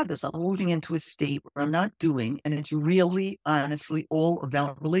about Shabbos, I'm moving into a state where I'm not doing, and it's really honestly all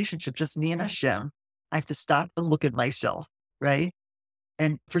about relationship, just me and Hashem. I have to stop and look at myself, right?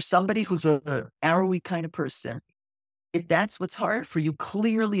 And for somebody who's a arrowy kind of person, if that's what's hard for you,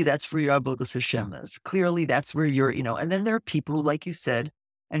 clearly that's where your avodas Hashem is. Clearly that's where you're, and then there are people, like you said,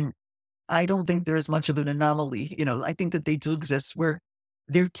 and I don't think there is much of an anomaly. I think that they do exist where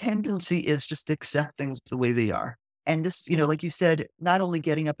their tendency is just to accept things the way they are. And this, like you said, not only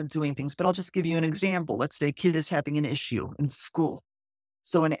getting up and doing things, but I'll just give you an example. Let's say a kid is having an issue in school.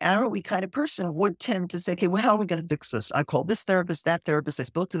 So an arrowy kind of person would tend to say, okay, well, how are we going to fix this? I called this therapist, that therapist. I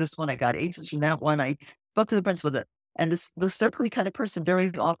spoke to this one. I got answers from that one. I spoke to the principal. And the circly kind of person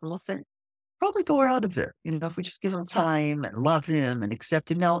very often will say, probably go out of it. If we just give him time and love him and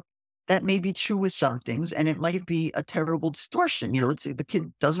accept him. Now, that may be true with some things, and it might be a terrible distortion. Let's say the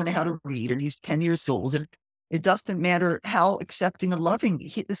kid doesn't know how to read and he's 10 years old, and it doesn't matter how accepting and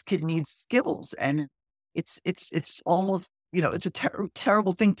loving this kid needs skills. And it's almost, it's a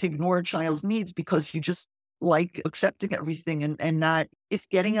terrible thing to ignore a child's needs because you just like accepting everything and not, if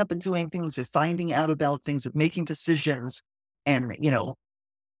getting up and doing things, if finding out about things, if making decisions and,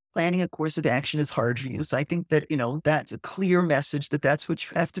 planning a course of action is hard for you. So I think that, that's a clear message that that's what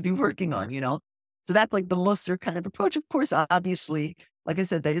you have to be working on, So that's like the Musser kind of approach. Of course, obviously, like I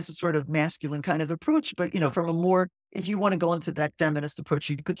said, that is a sort of masculine kind of approach. But, from a more, if you want to go into that feminist approach,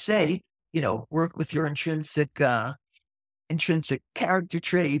 you could say, work with your intrinsic character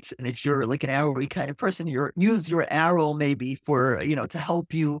traits. And if you're like an arrowy kind of person, use your arrow maybe for, to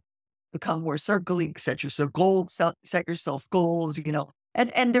help you become more circling, set yourself goals, set yourself goals,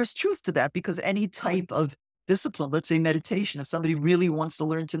 And there's truth to that because any type of discipline, let's say meditation, if somebody really wants to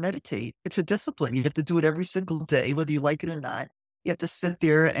learn to meditate, it's a discipline. You have to do it every single day, whether you like it or not. You have to sit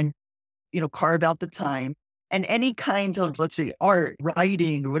there and, carve out the time. And any kind of, let's say, art,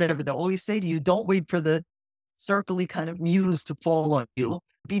 writing, or whatever, they'll always say to you, don't wait for the circly kind of muse to fall on you.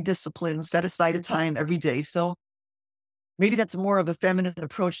 Be disciplined, set aside a time every day. So maybe that's more of a feminine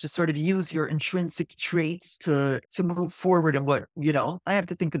approach to sort of use your intrinsic traits to move forward. And what, I have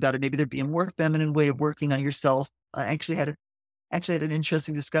to think about it. Maybe there'd be a more feminine way of working on yourself. I actually had an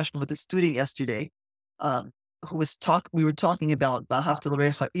interesting discussion with a student yesterday, we were talking about V'ahavta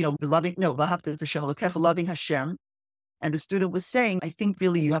l'recha, V'ahavta Hashem Elokecha, loving Hashem. And the student was saying, I think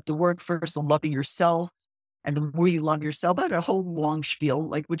really you have to work first on loving yourself. And the more you love yourself, I had a whole long spiel,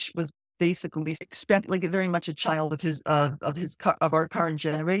 which was basically like very much a child of our current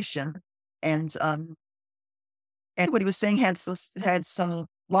generation. And what he was saying had some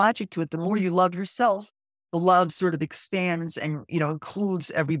logic to it. The more you love yourself, the love sort of expands and, includes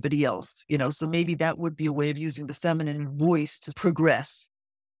everybody else, so maybe that would be a way of using the feminine voice to progress.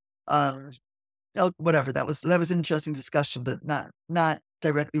 Whatever, that was an interesting discussion, but not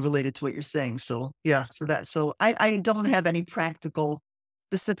directly related to what you're saying. So yeah, so I don't have any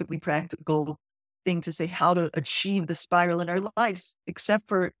specifically practical thing to say how to achieve the spiral in our lives, except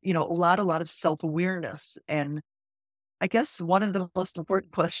for, a lot of self-awareness. And I guess one of the most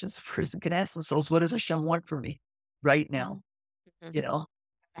important questions a person can ask themselves, what does Hashem want from me right now? Mhm.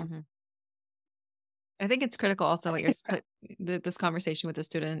 Mhm. I think it's critical also what this conversation with the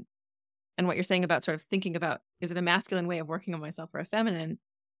student and what you're saying about sort of thinking about, is it a masculine way of working on myself or a feminine?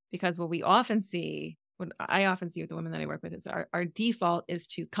 Because what I often see with the women that I work with is our default is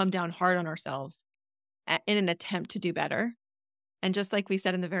to come down hard on ourselves in an attempt to do better. And just like we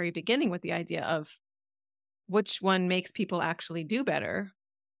said in the very beginning with the idea of which one makes people actually do better,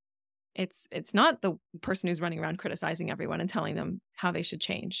 it's not the person who's running around criticizing everyone and telling them how they should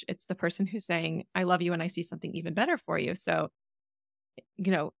change. It's the person who's saying, I love you and I see something even better for you. So,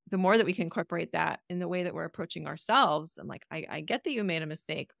 the more that we can incorporate that in the way that we're approaching ourselves, and like, I get that you made a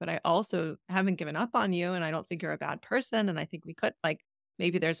mistake, but I also haven't given up on you and I don't think you're a bad person. And I think we could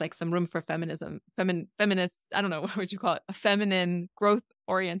maybe there's some room for feminist, I don't know, what would you call it? A feminine growth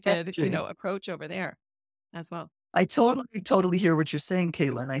oriented, approach over there as well. I totally hear what you're saying,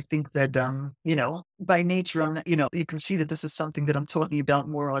 Caitlin. I think that, by nature, I'm not, you can see that this is something that I'm talking about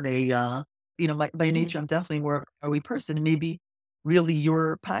more on a, by nature, I'm definitely more of a person. Maybe really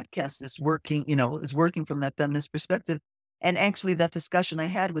your podcast is working, is working from that feminist perspective. And actually that discussion I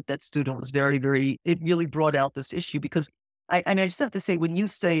had with that student was very, very, it really brought out this issue because I just have to say, when you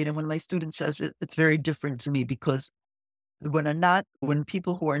say it and when my student says it, it's very different to me because when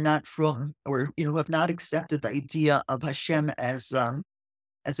people who are not from, or, who have not accepted the idea of Hashem as an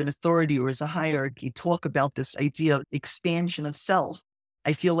authority or as a hierarchy, talk about this idea of expansion of self,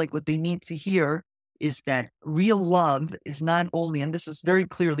 I feel like what they need to hear is that real love is not only, and this is very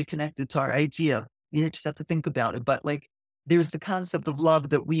clearly connected to our idea, you just have to think about it, but like there's the concept of love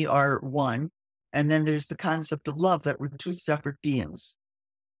that we are one, and then there's the concept of love that we're two separate beings.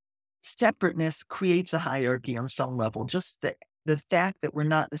 Separateness creates a hierarchy on some level. Just the fact that we're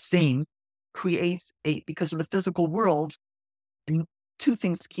not the same creates because of the physical world, and two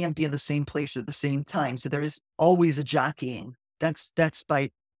things can't be in the same place at the same time. So there is always a jockeying. That's by,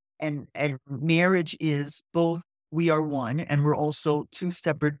 and marriage is both, we are one and we're also two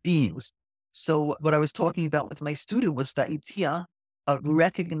separate beings. So what I was talking about with my student was the idea of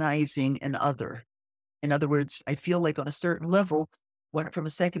recognizing an other. In other words, I feel like on a certain level, from a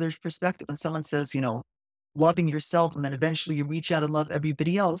secular perspective, when someone says, loving yourself and then eventually you reach out and love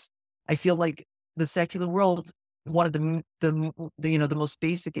everybody else, I feel like the secular world, one of the most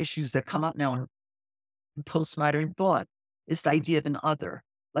basic issues that come up now in postmodern thought is the idea of an other.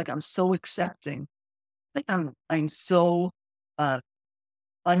 Like I'm so accepting, like I'm so uh,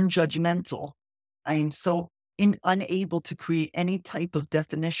 unjudgmental. I'm so unable to create any type of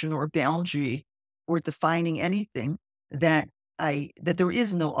definition or boundary or defining anything that that there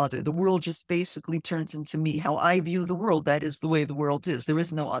is no other. The world just basically turns into me. How I view the world, that is the way the world is. There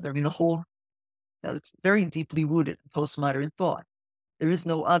is no other. I mean, it's very deeply rooted in postmodern thought. There is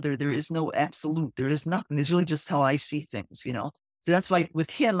no other. There is no absolute. There is nothing. There's really just how I see things. So that's why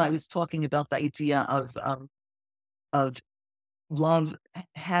with him, I was talking about the idea of love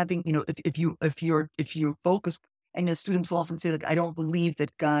having, if you're focused, and the students will often say, like, I don't believe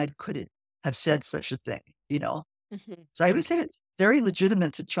that God could have said such a thing. Mhm. So I would say it's very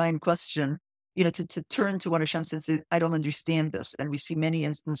legitimate to try and question, to turn to what Hashem says, I don't understand this. And we see many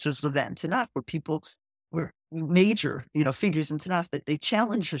instances of that in Tanakh where people were major, figures in Tanakh that they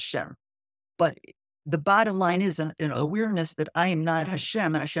challenge Hashem. But the bottom line is an awareness that I am not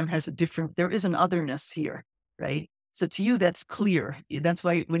Hashem and Hashem has there is an otherness here, right? So to you, that's clear. That's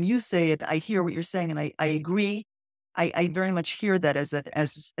why when you say it, I hear what you're saying and I agree. I very much hear that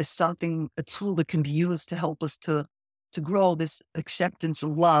as something, a tool that can be used to help us to grow this acceptance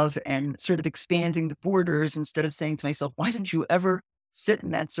and love and sort of expanding the borders instead of saying to myself, why didn't you ever sit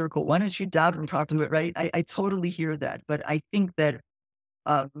in that circle? Why don't you daven properly? Right? I totally hear that. But I think that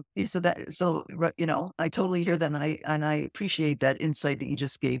I totally hear that, and I appreciate that insight that you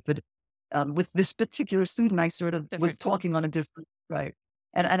just gave. But with this particular student, I sort of was Different. talking on a different, right.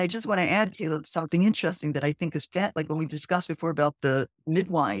 And I just want to add, Caleb, something interesting that I think is like when we discussed before about the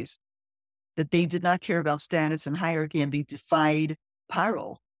midwives, that they did not care about status and hierarchy and they defied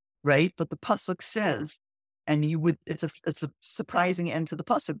Paro, right? But the pasuk says, and it's a surprising end to the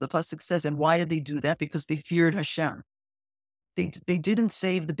pasuk. The pasuk says, and why did they do that? Because they feared Hashem. They didn't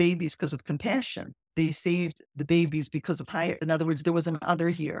save the babies because of compassion. They saved the babies because of higher. In other words, there was an other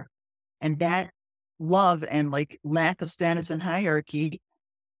here, and that love and like lack of status and hierarchy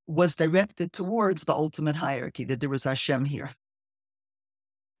was directed towards the ultimate hierarchy, that there was Hashem here.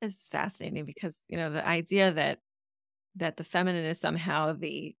 This is fascinating because, the idea that the feminine is somehow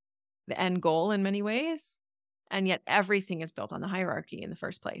the end goal in many ways, and yet everything is built on the hierarchy in the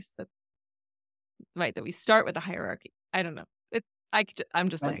first place. That we start with the hierarchy. I don't know. I'm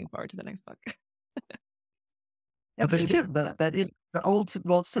just Right. looking forward to the next book. Yeah, but it is, that is the old,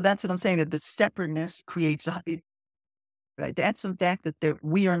 well, so that's what I'm saying, that the separateness creates right? That's the fact that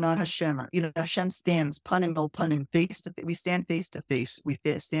we are not Hashem. Hashem stands, panim el panim, face to face. We stand face to face. We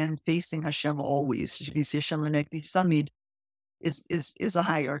stand facing Hashem always. Hashem Lenekti Samid is a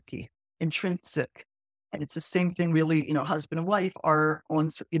hierarchy, intrinsic. And it's the same thing, really, husband and wife are on,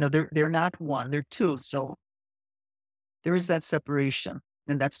 they're not one, they're two. So there is that separation,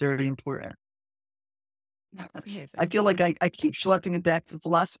 and that's very important. That's amazing. I feel like I keep schlepping it back to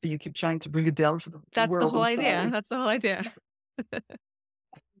philosophy. You keep trying to bring it down to the That's world. the whole I'm idea. sorry. That's the whole idea.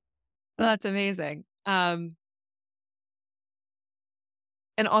 That's amazing. And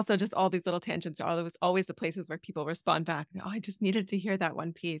also just all these little tangents are always the places where people respond back. Oh, I just needed to hear that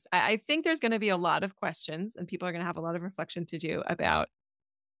one piece. I think there's going to be a lot of questions and people are going to have a lot of reflection to do about,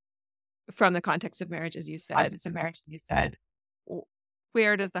 from the context of marriage, as you said,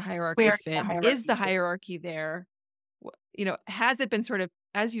 where does the hierarchy fit? Is the hierarchy there? Has it been sort of,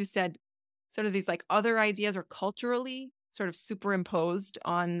 as you said, sort of these like other ideas, or culturally sort of superimposed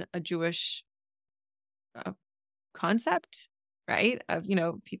on a Jewish concept, right? Of,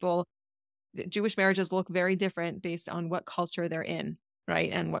 people, Jewish marriages look very different based on what culture they're in,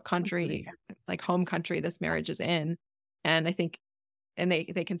 right? And what country, like home country, this marriage is in. And I think, and they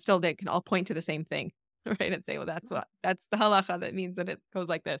can all point to the same thing, right? And say, well, that's the halacha that means that it goes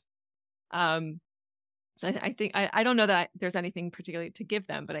like this. So I think, I don't know that there's anything particularly to give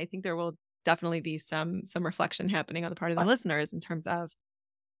them, but I think there will definitely be some reflection happening on the part of the listeners in terms of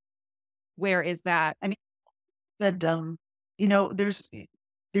where is that. I mean, that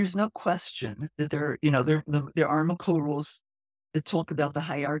there's no question that there are Makol rules that talk about the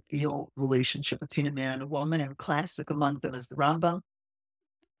hierarchical relationship between a man and a woman, and classic among them is the Rambam,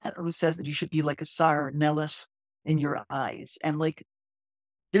 who says that you should be like a sar melech in your eyes. And like,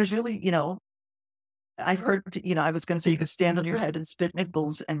 there's really, I've heard, I was going to say you could stand on your head and spit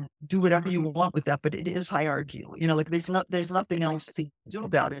nickels and do whatever you want with that, but it is hierarchical. Like there's nothing else to do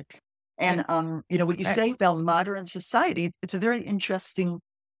about it. And, what you say about modern society, it's a very interesting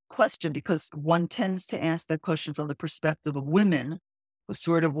question, because one tends to ask that question from the perspective of women who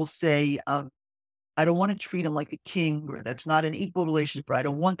sort of will say, I don't want to treat him like a king, or that's not an equal relationship, or I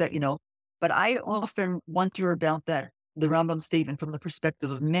don't want that, But I often wonder about that, the Rambam statement from the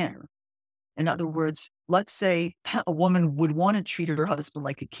perspective of men. In other words, let's say a woman would want to treat her husband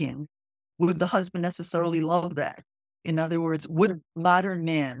like a king. Would the husband necessarily love that? In other words, would modern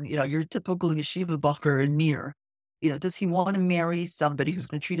man, your typical yeshiva bacher and mir, does he want to marry somebody who's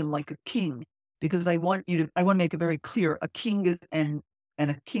going to treat him like a king? Because I want to make it very clear, a king and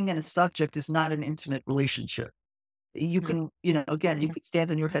a subject is not an intimate relationship. You can, again, you could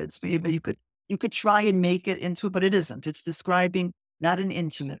stand on your head, but you could try and make it into it, but it isn't. It's describing not an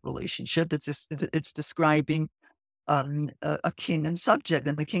intimate relationship. It's describing a king and subject,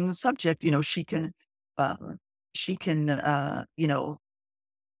 and the king and subject, she can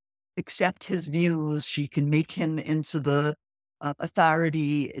accept his views. She can make him into the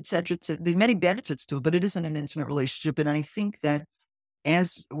authority, etc. There's many benefits to it, but it isn't an intimate relationship. And I think that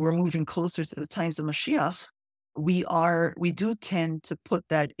as we're moving closer to the times of Mashiach, we do tend to put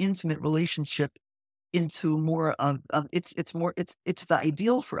that intimate relationship into more of it's the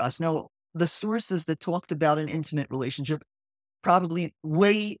ideal for us. Now, the sources that talked about an intimate relationship probably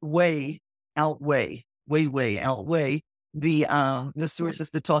way outweigh the sources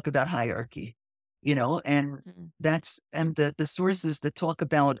that talk about hierarchy, and the sources that talk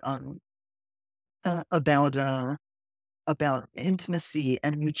about intimacy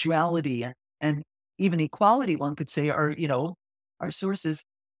and mutuality and even equality, one could say, are sources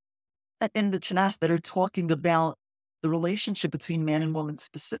in the Tanakh that are talking about the relationship between man and woman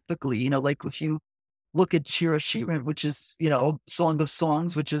specifically. Like if you look at Shir HaShirim, which is, Song of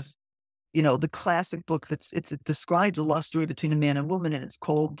Songs, which is, the classic book it describes a love story between a man and woman, and it's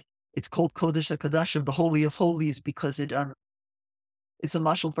called Kodesh HaKodashim, the Holy of Holies, because it's a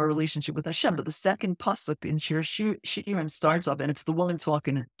mashal for our relationship with Hashem. But the second pasuk in Shir HaShirim starts off, and it's the woman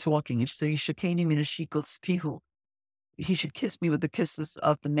talking. It says, "Shekeni min hashikos pihu." He should kiss me with the kisses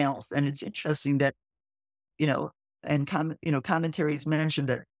of the mouth. And it's interesting that, commentaries mention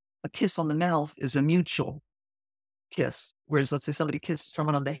that a kiss on the mouth is a mutual kiss. Whereas let's say somebody kisses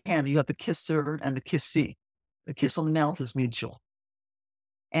someone on the hand, you have the kisser and the kissee. The kiss on the mouth is mutual.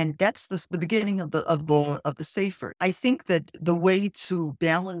 And that's the beginning of the Sefer. I think that the way to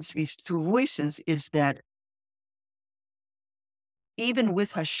balance these two voices is that even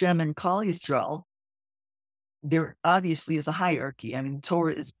with Hashem and Kal Yisrael, there obviously is a hierarchy. I mean,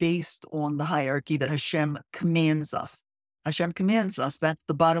 Torah is based on the hierarchy that Hashem commands us. Hashem commands us. That's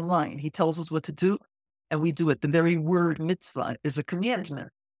the bottom line. He tells us what to do, and we do it. The very word mitzvah is a commandment.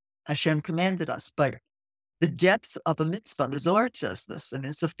 Hashem commanded us. But the depth of a mitzvah, the Zohar says this, and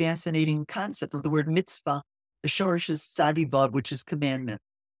it's a fascinating concept of the word mitzvah. The shorish is tzadivav, which is commandment.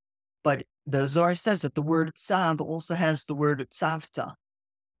 But the Zohar says that the word tzav also has the word tzavta,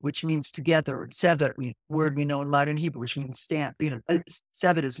 which means together. Sevet, word we know in modern Hebrew, which means staff.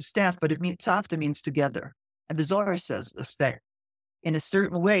 Sevet is a staff, but tzavta means together. And the Zohar says this, that in a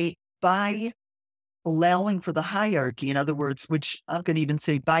certain way, by allowing for the hierarchy, in other words, which I'm going to even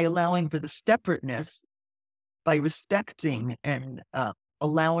say by allowing for the separateness, by respecting and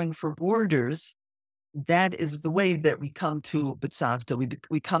allowing for borders, that is the way that we come to B'tzavta.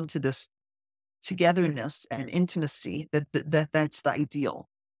 We come to this togetherness and intimacy. That's the ideal.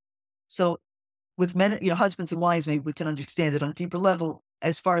 So with men, husbands and wives, maybe we can understand it on a deeper level.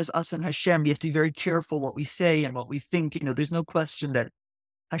 As far as us and Hashem, you have to be very careful what we say and what we think. There's no question that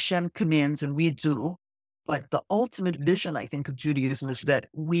Hashem commands and we do. But the ultimate vision, I think, of Judaism is that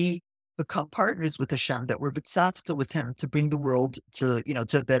we become partners with Hashem, that we're B'tzavta with him to bring the world to,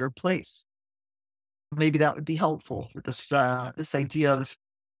 to a better place. Maybe that would be helpful with this idea of,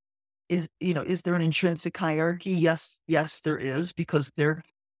 is there an intrinsic hierarchy? Yes, there is, because there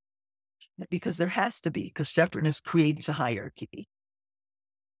has to be, because separateness creates a hierarchy.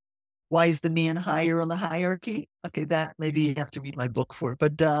 Why is the man higher on the hierarchy? Okay, that maybe you have to read my book for,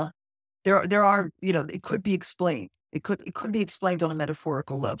 but there are, it could be explained. It could be explained on a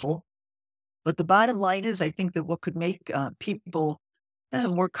metaphorical level. But the bottom line is, I think that what could make people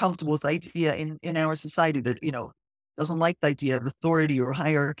more comfortable with the idea in our society that, doesn't like the idea of authority or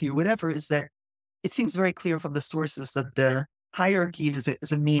hierarchy or whatever, is that it seems very clear from the sources that the hierarchy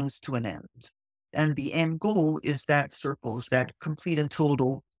is a means to an end. And the end goal is that circle, is that complete and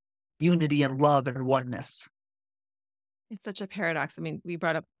total unity and love and oneness. It's such a paradox. I mean, we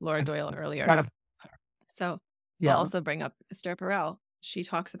brought up Laura Doyle earlier. So I'll also bring up Esther Perel. She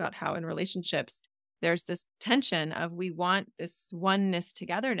talks about how in relationships, there's this tension of we want this oneness,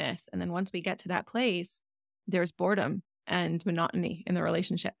 togetherness. And then once we get to that place, there's boredom and monotony in the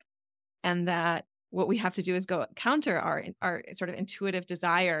relationship. And that what we have to do is go counter our sort of intuitive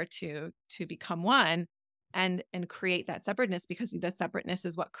desire to become one and create that separateness, because that separateness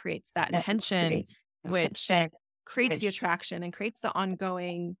is what creates that tension, which creates the attraction and creates the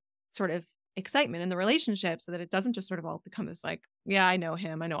ongoing sort of excitement in the relationship, so that it doesn't just sort of all become this like, yeah, I know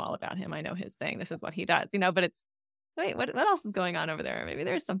him, I know all about him, I know his thing, this is what he does, but it's, wait, what else is going on over there? Maybe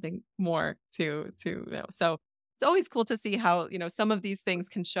there's something more to know. So it's always cool to see how, some of these things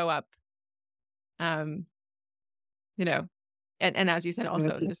can show up, and as you said,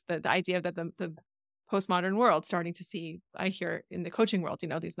 also just the idea that the postmodern world starting to see, I hear in the coaching world,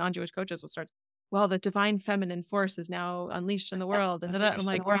 these non-Jewish coaches will start, well, the divine feminine force is now unleashed in the world. And I'm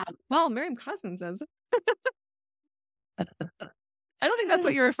like, well, Miriam Cosman says, I don't think that's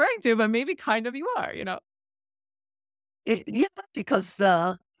what you're referring to, but maybe kind of you are, Because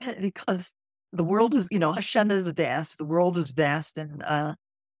the world is, Hashem is vast, the world is vast, and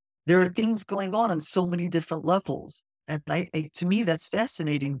there are things going on so many different levels. And to me, that's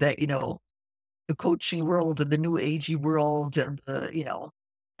fascinating that, the coaching world and the new agey world and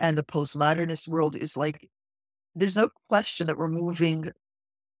and the postmodernist world is like, there's no question that we're moving,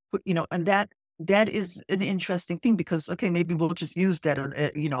 and that is an interesting thing, because, okay, maybe we'll just use that,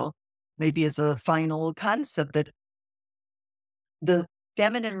 maybe as a final concept, that the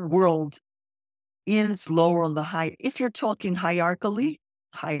feminine world is lower on the if you're talking hierarchically,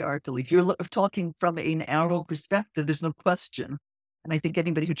 if you're talking from an arrow perspective, there's no question. And I think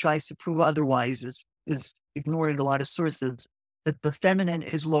anybody who tries to prove otherwise is ignoring a lot of sources, that the feminine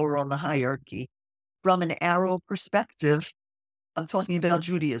is lower on the hierarchy. From an arrow perspective, I'm talking about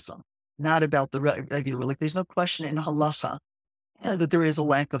Judaism, not about the regular. Like, there's no question in halacha that there is a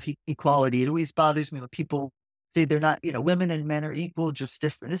lack of equality. It always bothers me when people say they're not, women and men are equal, just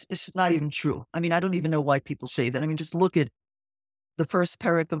different. It's just not even true. I mean, I don't even know why people say that. I mean, just look at the first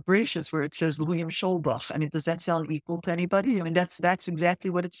parak of Bereshis where it says William Sholbach. I mean, does that sound equal to anybody? I mean, that's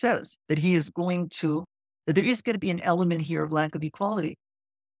exactly what it says, that there is going to be an element here of lack of equality.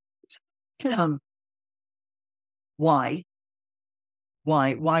 Why?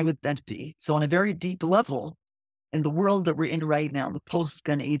 Why would that be? So on a very deep level, in the world that we're in right now, the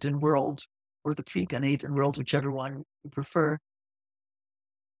post-Gan Eden world, or the pre-Gan Eden world, whichever one you prefer,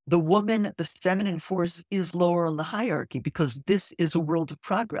 the woman, the feminine force, is lower on the hierarchy, because this is a world of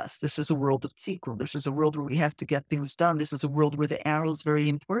progress. This is a world of tikkun. This is a world where we have to get things done. This is a world where the arrow is very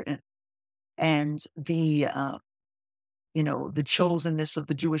important. And the chosenness of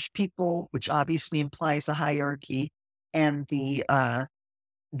the Jewish people, which obviously implies a hierarchy, and the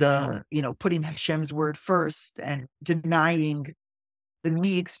putting Hashem's word first and denying the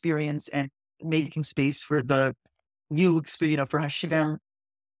me experience and making space for the you experience, for Hashem.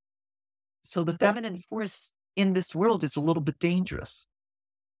 So the feminine force in this world is a little bit dangerous.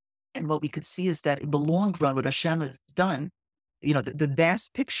 And what we could see is that in the long run, what Hashem has done, the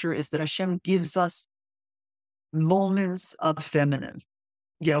vast picture is that Hashem gives us moments of feminine.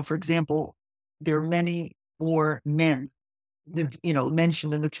 For example, there are many more men,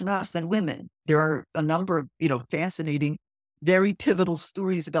 mentioned in the Tanakh than women. There are a number of, fascinating, very pivotal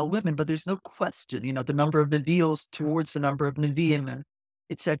stories about women, but there's no question, the number of Nevios towards the number of Nevi'im, and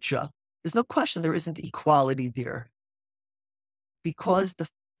etc. There's no question there isn't equality there, because the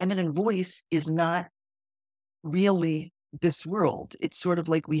feminine voice is not really this world. It's sort of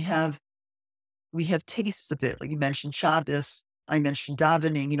like we have tastes of it. Like you mentioned Shabbos, I mentioned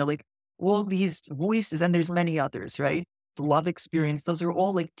davening, like all these voices, and there's many others, right? The love experience, those are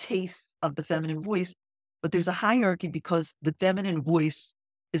all like tastes of the feminine voice, but there's a hierarchy because the feminine voice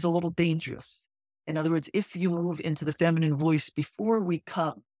is a little dangerous. In other words, if you move into the feminine voice before we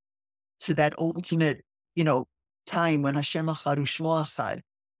come to that ultimate, you know, time when Hashem Echad U'Shmo Echad,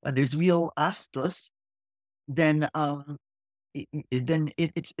 when there's real Achdus, then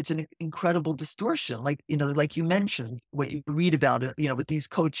it's an incredible distortion. Like, you know, like you mentioned, what you read about it, you know, with these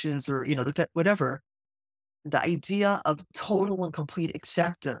coaches or, you know, whatever, the idea of total and complete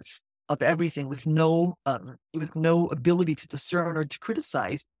acceptance of everything with no ability to discern or to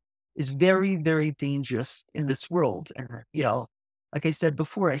criticize is very, very dangerous in this world. And, you know, like I said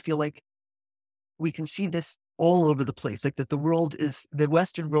before, I feel like we can see this all over the place, like that the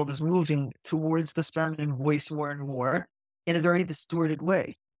Western world is moving towards the feminine voice more and more in a very distorted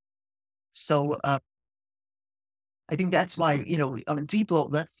way. So I think that's why, you know, on a deep level,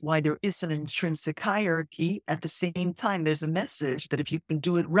 that's why there is an intrinsic hierarchy. At the same time, there's a message that if you can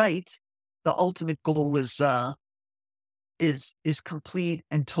do it right, the ultimate goal is complete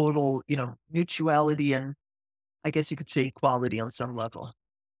and total, you know, mutuality, and I guess you could say equality on some level.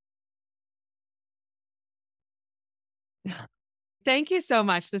 Thank you so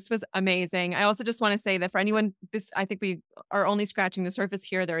much. This was amazing. I also just want to say that for anyone, I think we are only scratching the surface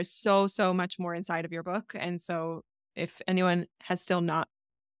here. There is so, so much more inside of your book. And so if anyone has still not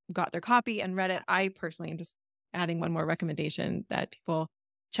got their copy and read it, I personally am just adding one more recommendation that people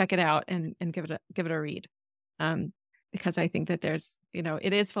check it out and give it a read. Because I think that there's, you know,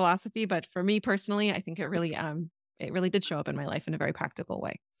 it is philosophy, but for me personally, I think it really did show up in my life in a very practical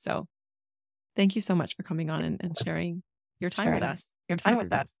way. So thank you so much for coming on and sharing your time with us. Your time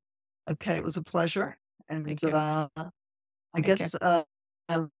with us. Okay, it was a pleasure. And I guess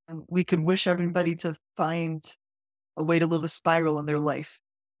we could wish everybody to find a way to live a spiral in their life,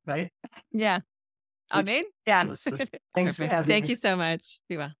 right? Yeah. Amen. Yeah. Thanks for having me. Thank you so much.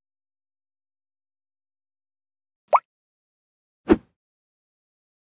 Be well.